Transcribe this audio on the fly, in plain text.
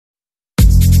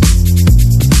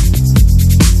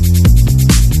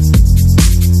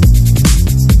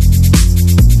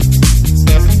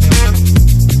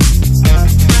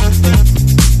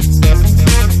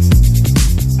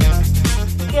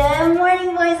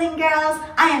boys and girls.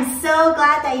 I am so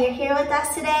glad that you're here with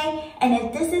us today. And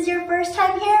if this is your first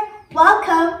time here,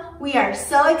 welcome. We are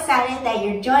so excited that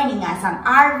you're joining us on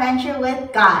our adventure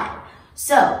with God.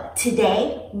 So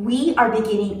today we are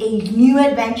beginning a new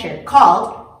adventure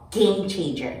called Game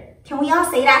Changer. Can we all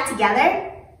say that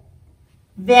together?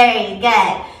 Very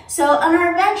good. So on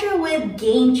our adventure with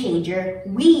Game Changer,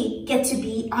 we get to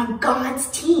be on God's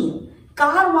team.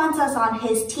 God wants us on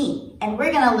his team, and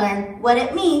we're going to learn what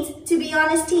it means to be on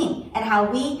his team and how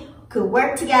we could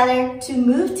work together to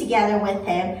move together with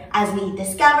him as we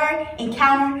discover,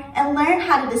 encounter, and learn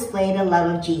how to display the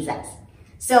love of Jesus.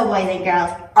 So boys and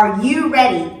girls, are you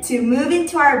ready to move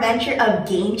into our adventure of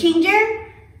Game Changer?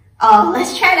 Oh,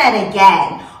 let's try that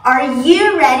again. Are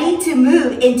you ready to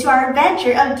move into our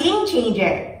adventure of Game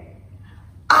Changer?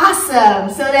 Awesome.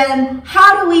 So then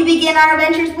how do we begin our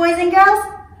adventures, boys and girls?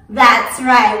 That's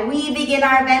right. We begin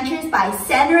our adventures by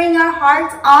centering our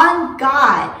hearts on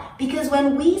God. Because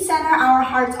when we center our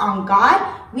hearts on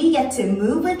God, we get to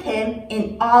move with him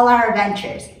in all our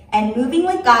adventures. And moving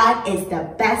with God is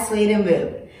the best way to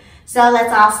move. So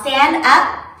let's all stand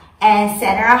up and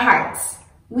center our hearts.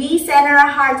 We center our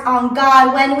hearts on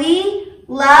God when we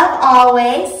love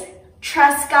always,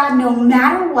 trust God no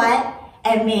matter what,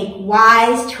 and make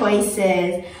wise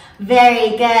choices.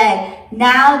 Very good.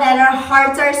 Now that our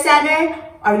hearts are centered,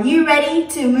 are you ready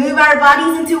to move our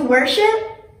bodies into worship?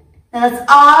 Now let's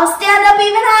all stand up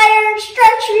even higher,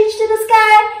 stretch, reach to the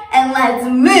sky, and let's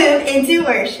move into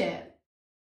worship.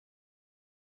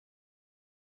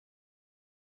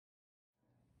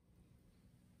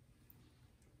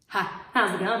 Hi,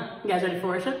 how's it going? You guys ready for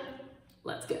worship?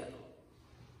 Let's go.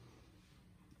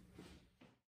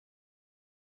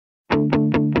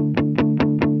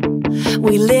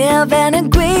 We live in a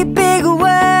great big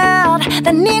world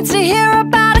that needs to hear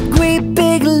about a great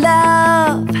big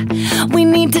love. We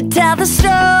need to tell the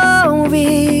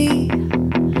story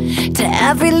to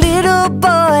every little boy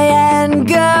and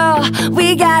girl.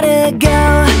 We gotta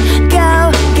go,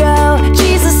 go, go.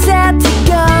 Jesus said to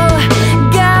go,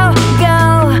 go,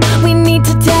 go. We need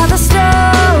to tell the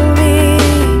story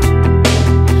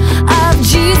of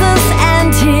Jesus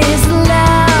and his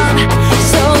love.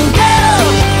 So go,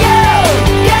 go,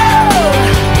 go,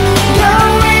 go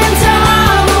into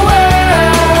all the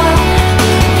world.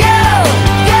 Go,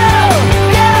 go,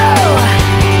 go,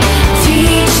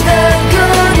 teach the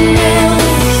good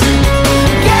news.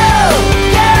 Go,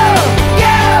 go,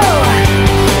 go,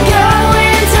 go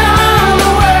into all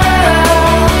the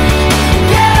world.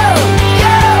 Go,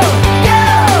 go, go,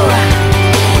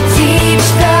 teach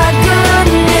the good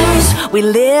news. We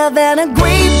live in a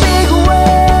great big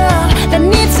world that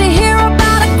needs to hear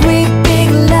about a great big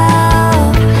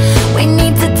love. We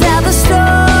need to tell the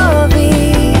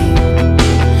story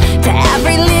to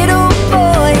every little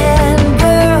boy and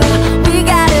girl. We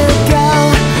gotta go,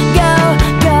 go,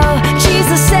 go.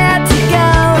 Jesus said to go,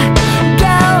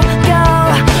 go, go.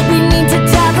 We need to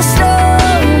tell the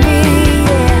story,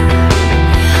 yeah,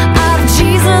 of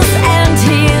Jesus and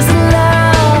his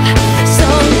love. So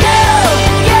go,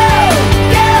 go,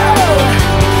 go,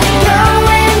 go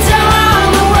into all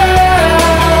the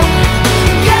world.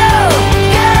 Go,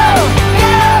 go,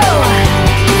 go,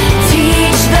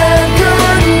 teach the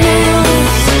good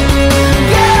news.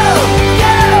 Go,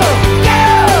 go, go,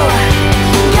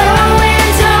 go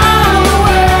into all the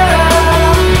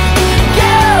world.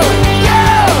 Go, go,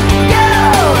 go,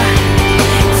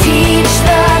 teach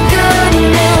the good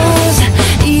news,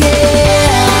 yeah.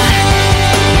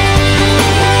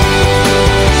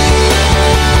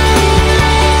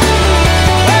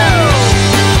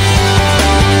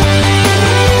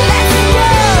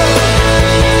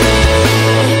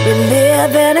 We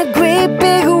live in a great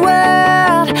big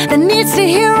world that needs to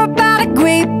hear about a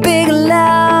great big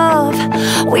love.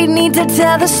 We need to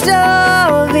tell the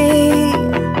story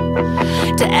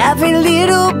to every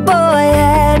little boy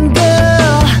and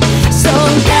girl. So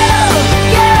go,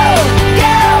 go,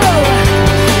 go,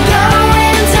 go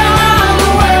into all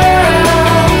the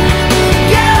world.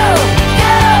 Go,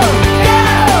 go, go,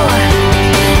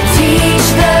 teach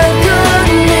the good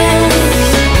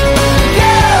news.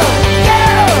 Go, go,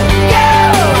 go,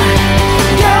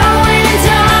 go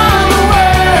into all the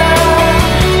world.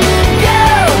 Go,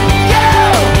 go,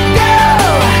 go,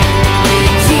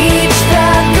 teach the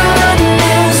good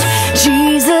news.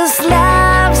 Jesus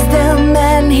loves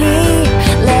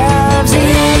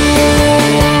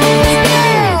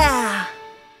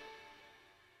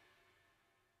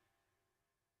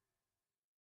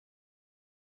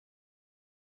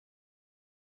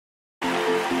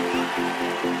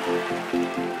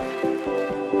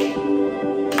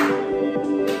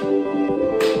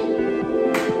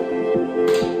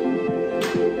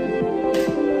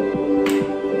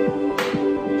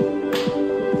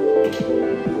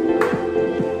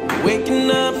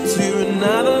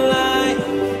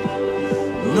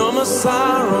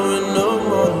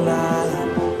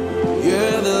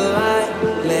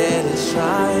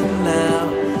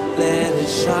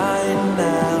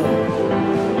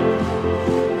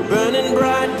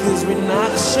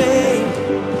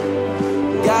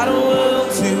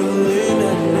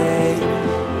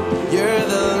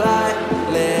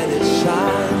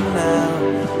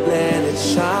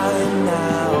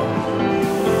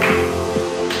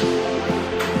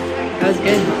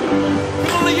Good.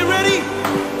 Come on, are you ready?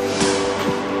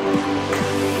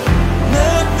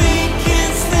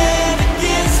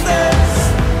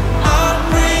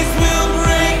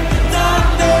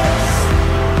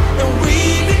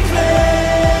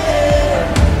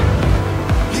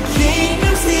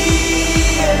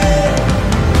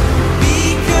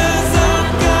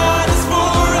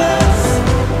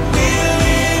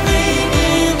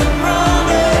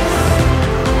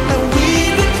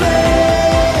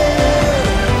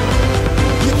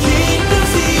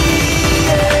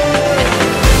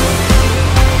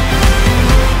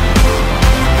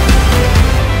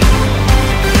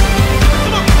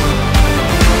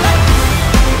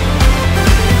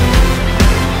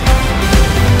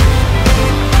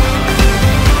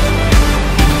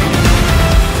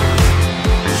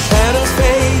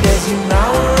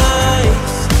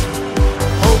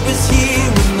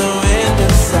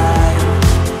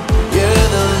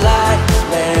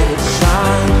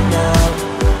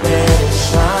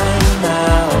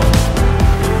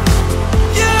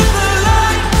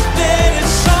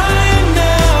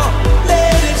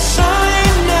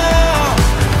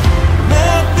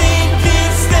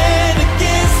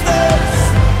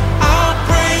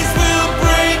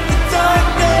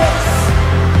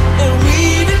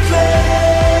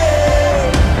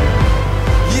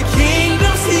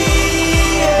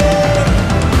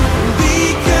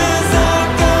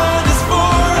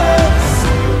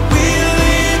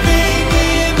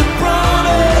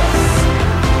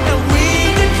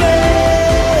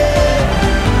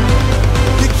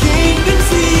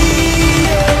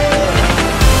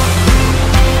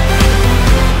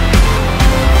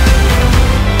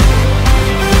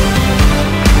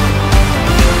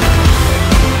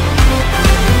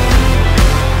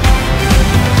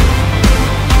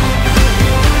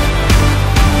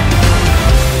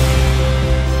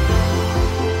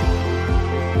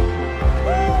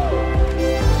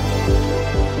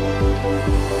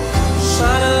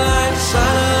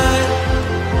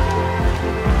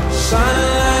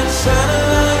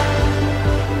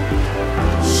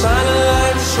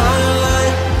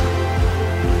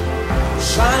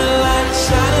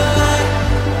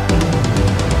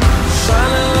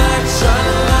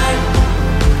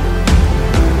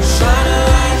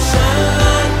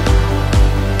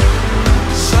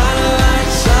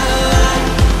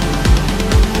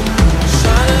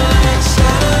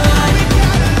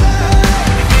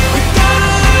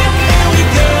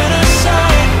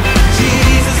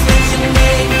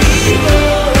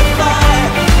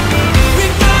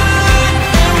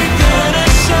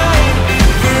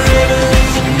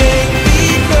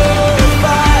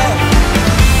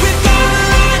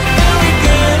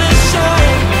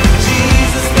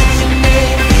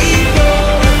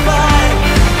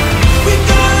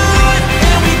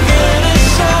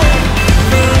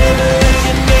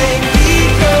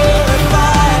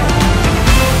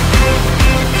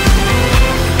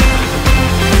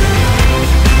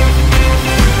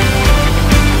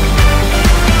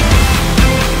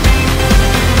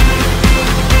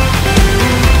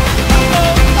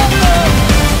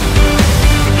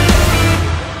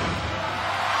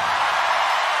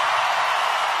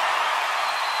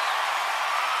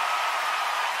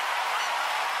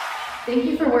 Thank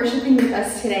you for worshiping with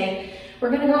us today.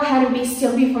 We're going to go ahead and be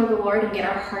still before the Lord and get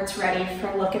our hearts ready for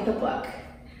a look at the book.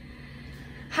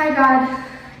 Hi God,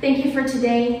 thank you for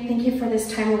today. Thank you for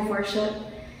this time of worship.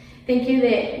 Thank you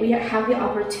that we have the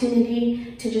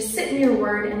opportunity to just sit in your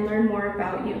word and learn more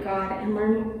about you, God, and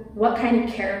learn what kind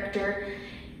of character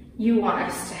you want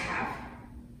us to have.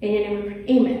 In your name,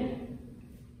 amen.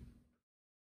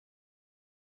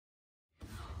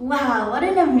 Wow, what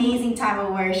an amazing time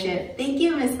of worship. Thank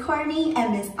you, Ms. Courtney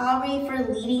and Ms. Aubrey,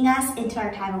 for leading us into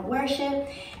our time of worship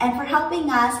and for helping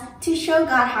us to show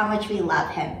God how much we love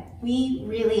him. We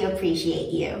really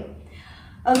appreciate you.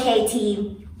 Okay,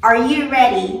 team, are you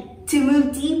ready to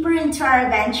move deeper into our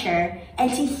adventure and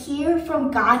to hear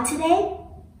from God today?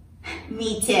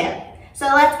 Me too. So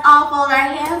let's all fold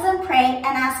our hands and pray and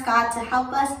ask God to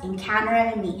help us encounter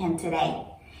him and meet him today.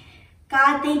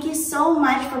 God, thank you so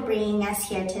much for bringing us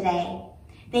here today.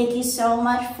 Thank you so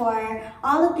much for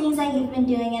all the things that you've been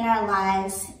doing in our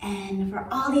lives and for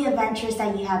all the adventures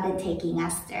that you have been taking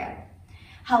us through.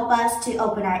 Help us to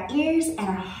open our ears and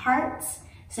our hearts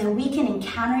so we can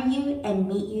encounter you and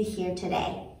meet you here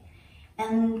today.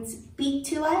 And speak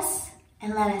to us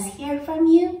and let us hear from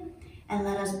you and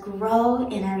let us grow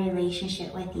in our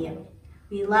relationship with you.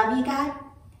 We love you, God.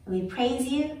 We praise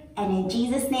you. And in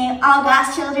Jesus' name, all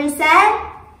God's children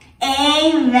said,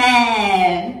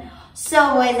 amen.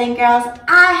 So boys and girls,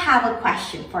 I have a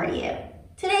question for you.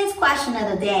 Today's question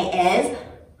of the day is,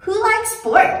 who likes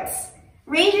sports?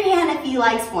 Raise your hand if you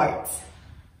like sports.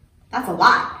 That's a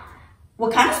lot.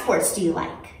 What kind of sports do you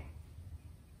like?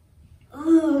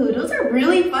 Ooh, those are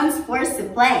really fun sports to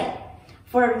play.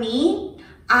 For me,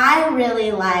 I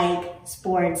really like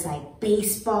sports like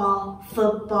baseball,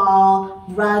 football,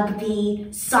 rugby,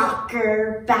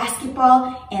 soccer,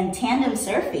 basketball, and tandem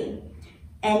surfing.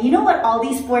 And you know what all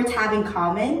these sports have in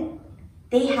common?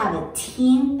 They have a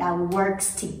team that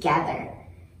works together.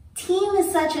 Team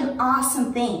is such an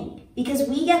awesome thing because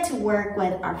we get to work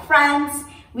with our friends,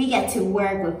 we get to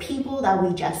work with people that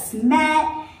we just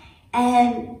met,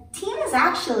 and team is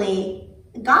actually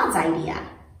God's idea.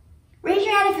 Raise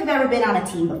your hand if you've ever been on a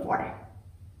team before.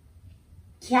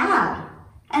 Yeah,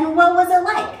 and what was it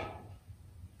like?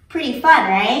 Pretty fun,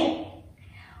 right?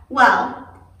 Well,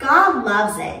 God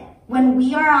loves it when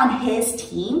we are on His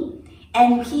team,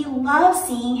 and He loves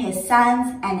seeing His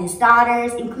sons and His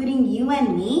daughters, including you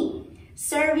and me,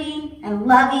 serving and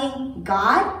loving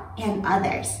God and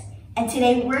others. And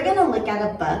today we're going to look at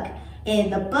a book in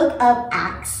the book of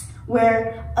Acts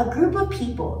where a group of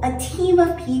people, a team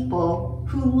of people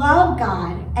who love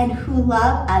God and who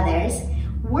love others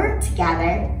work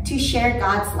together to share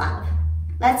God's love.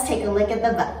 Let's take a look at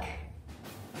the book.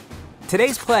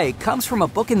 Today's play comes from a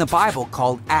book in the Bible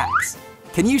called Acts.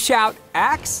 Can you shout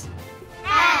Acts?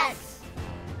 Acts!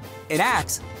 In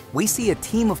Acts, we see a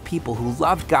team of people who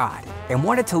loved God and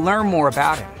wanted to learn more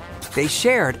about Him. They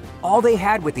shared all they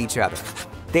had with each other.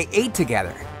 They ate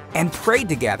together and prayed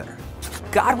together.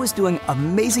 God was doing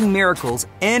amazing miracles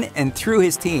in and through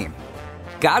His team.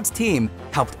 God's team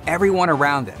helped everyone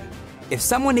around them. If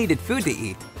someone needed food to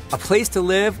eat, a place to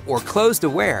live, or clothes to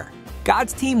wear,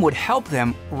 God's team would help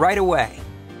them right away.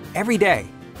 Every day,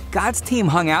 God's team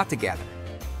hung out together.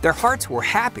 Their hearts were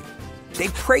happy. They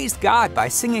praised God by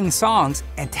singing songs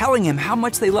and telling Him how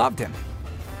much they loved Him.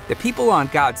 The people on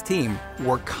God's team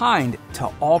were kind to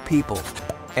all people.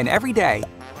 And every day,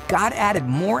 God added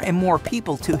more and more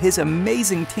people to His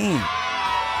amazing team.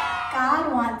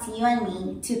 God wants you and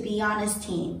me to be on His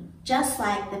team, just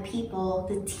like the people,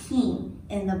 the team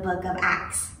in the book of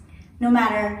Acts. No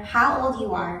matter how old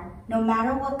you are, no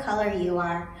matter what color you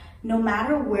are, no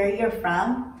matter where you're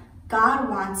from, God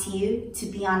wants you to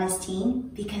be on His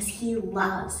team because He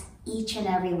loves each and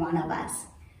every one of us.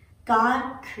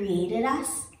 God created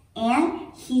us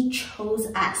and He chose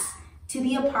us to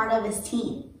be a part of His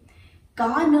team.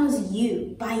 God knows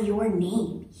you by your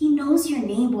name. He knows your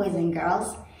name, boys and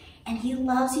girls. And He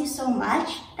loves you so much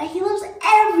that He loves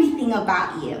everything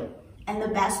about you. And the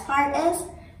best part is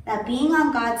that being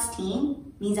on God's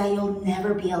team means that you'll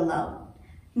never be alone.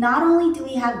 Not only do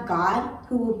we have God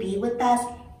who will be with us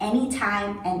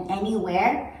anytime and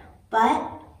anywhere,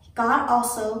 but God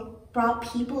also brought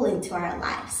people into our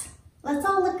lives. Let's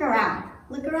all look around.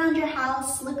 Look around your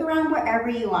house, look around wherever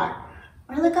you are,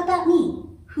 or look up at me.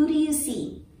 Who do you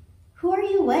see? Who are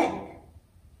you with?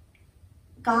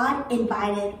 God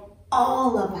invited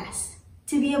all of us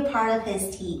to be a part of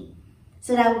His team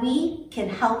so that we can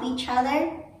help each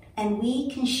other and we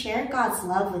can share God's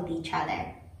love with each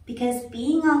other. Because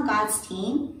being on God's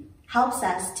team helps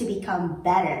us to become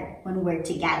better when we're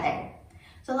together.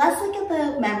 So let's look at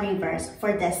the memory verse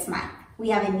for this month. We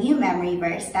have a new memory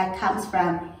verse that comes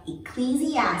from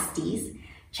Ecclesiastes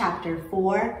chapter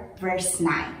 4, verse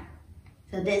 9.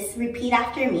 So this, repeat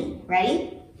after me.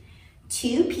 Ready?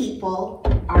 2 people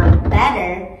are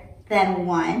better than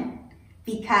one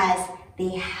because they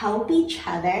help each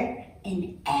other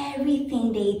in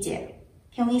everything they do.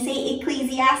 Can we say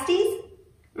Ecclesiastes?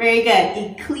 Very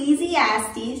good.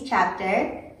 Ecclesiastes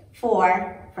chapter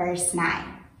 4, verse 9.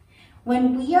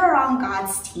 When we are on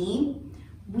God's team,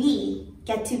 we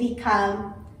get to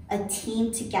become a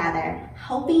team together,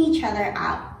 helping each other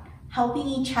out, helping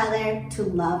each other to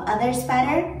love others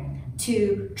better,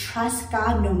 to trust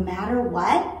God no matter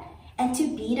what, and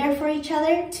to be there for each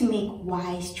other to make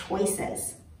wise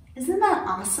choices. Isn't that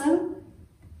awesome?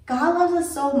 God loves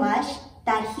us so much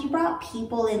that He brought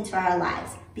people into our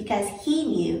lives because He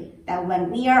knew that when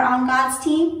we are on God's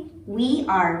team, we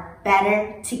are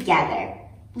better together,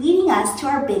 leading us to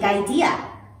our big idea.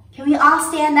 Can we all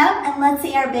stand up and let's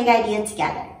say our big idea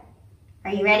together?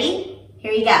 Are you ready?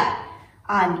 Here we go.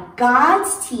 On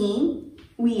God's team,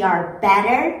 we are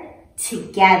better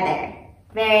together.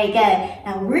 Very good.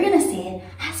 Now we're going to say it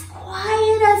as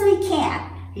quiet as we can.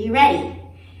 Are you ready?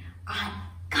 On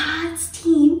God's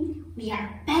team, we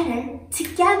are better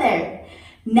together.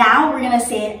 Now we're going to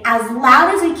say it as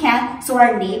loud as we can so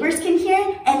our neighbors can hear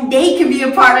it and they can be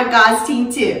a part of God's team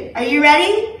too. Are you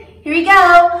ready? Here we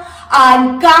go.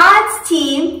 On God's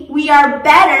team, we are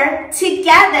better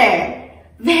together.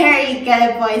 Very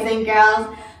good, boys and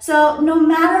girls. So no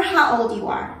matter how old you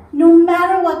are, no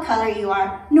matter what color you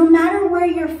are, no matter where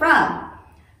you're from,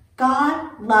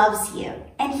 God loves you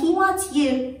and He wants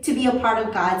you to be a part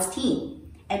of God's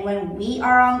team. And when we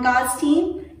are on God's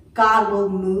team, God will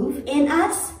move in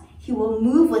us. He will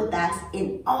move with us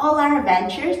in all our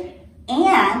ventures,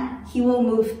 and He will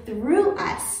move through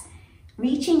us,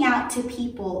 reaching out to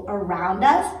people around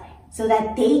us so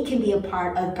that they can be a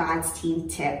part of God's team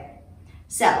too.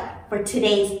 So for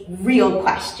today's real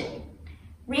question,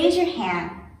 raise your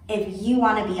hand if you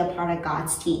want to be a part of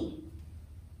God's team.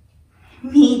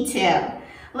 Me too.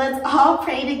 Let's all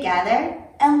pray together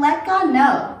and let God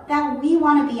know that we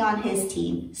want to be on His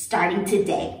team starting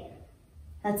today.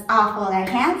 Let's all fold our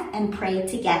hands and pray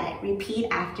together. Repeat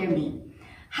after me.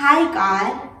 Hi,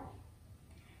 God.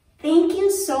 Thank you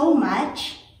so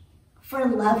much for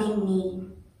loving me.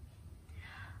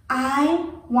 I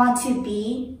want to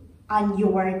be on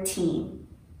your team.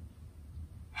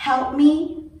 Help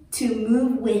me to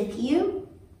move with you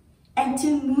and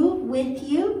to move with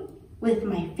you with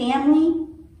my family,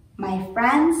 my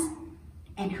friends,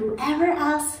 and whoever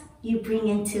else you bring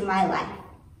into my life.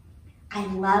 I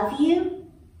love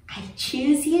you, I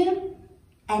choose you,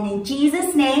 and in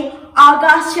Jesus' name, all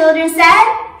God's children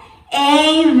said,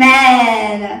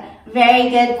 amen. Very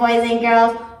good, boys and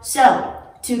girls. So,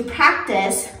 to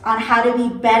practice on how to be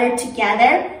better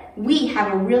together, we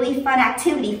have a really fun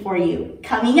activity for you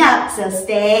coming up, so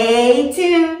stay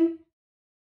tuned.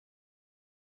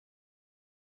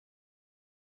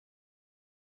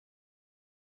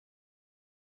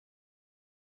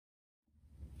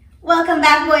 Welcome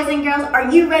back, boys and girls.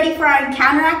 Are you ready for our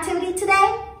encounter activity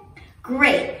today?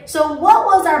 Great. So what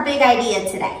was our big idea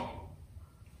today?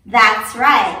 That's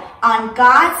right. On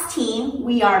God's team,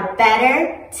 we are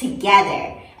better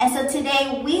together. And so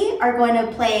today we are going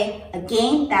to play a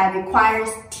game that requires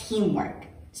teamwork.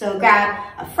 So grab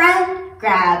a friend,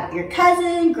 grab your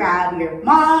cousin, grab your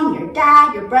mom, your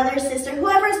dad, your brother, sister,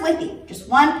 whoever's with you, just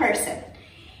one person.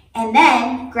 And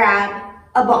then grab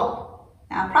a ball.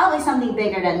 Now, probably something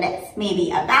bigger than this. Maybe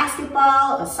a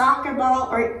basketball, a soccer ball,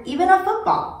 or even a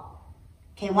football.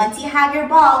 Okay, once you have your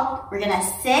ball, we're gonna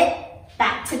sit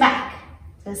back to back.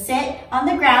 So sit on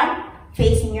the ground,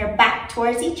 facing your back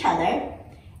towards each other.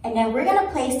 And then we're gonna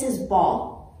place this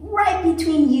ball right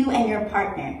between you and your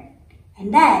partner.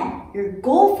 And then your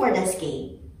goal for this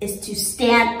game is to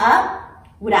stand up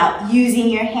without using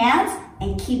your hands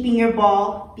and keeping your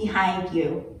ball behind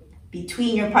you,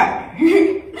 between your partner.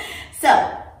 So,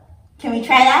 can we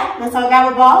try that? Let's all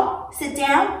grab a ball, sit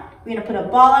down. We're gonna put a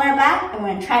ball on our back and we're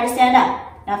gonna try to stand up.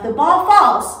 Now if the ball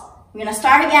falls, we're gonna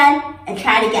start again and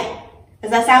try it again.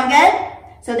 Does that sound good?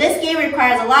 So this game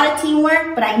requires a lot of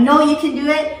teamwork, but I know you can do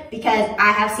it because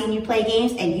I have seen you play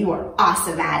games and you are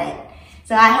awesome at it.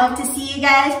 So I hope to see you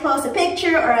guys post a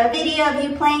picture or a video of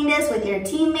you playing this with your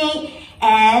teammate,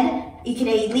 and you can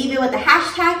leave it with the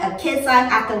hashtag of Kids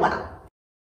Life at the Well.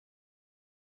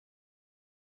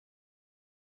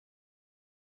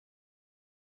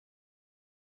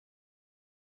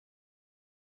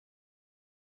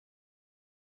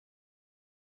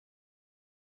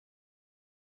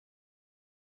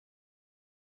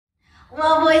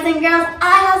 Well, boys and girls,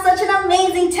 I have such an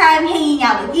amazing time hanging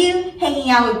out with you, hanging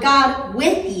out with God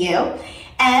with you.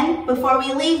 And before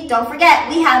we leave, don't forget,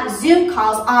 we have Zoom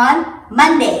calls on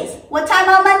Mondays. What time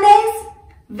on Mondays?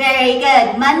 Very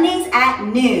good, Mondays at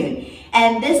noon.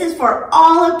 And this is for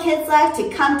all of Kids Life to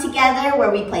come together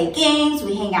where we play games,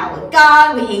 we hang out with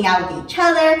God, we hang out with each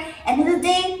other, and it's a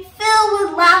day filled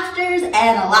with laughters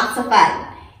and lots of fun.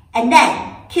 And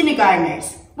then,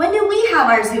 kindergartners, when do we have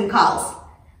our Zoom calls?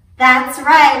 That's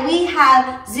right, we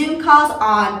have Zoom calls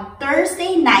on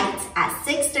Thursday nights at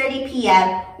 6:30 p.m.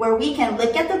 where we can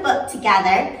look at the book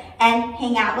together and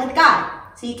hang out with God.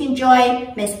 So you can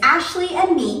join Miss Ashley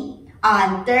and me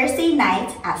on Thursday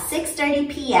nights at 6:30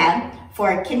 p.m.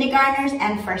 for kindergartners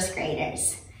and first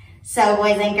graders. So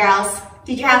boys and girls,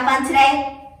 did you have fun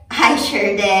today? I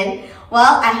sure did.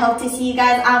 Well, I hope to see you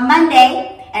guys on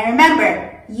Monday. And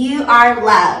remember, you are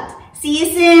loved. See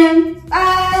you soon. Bye.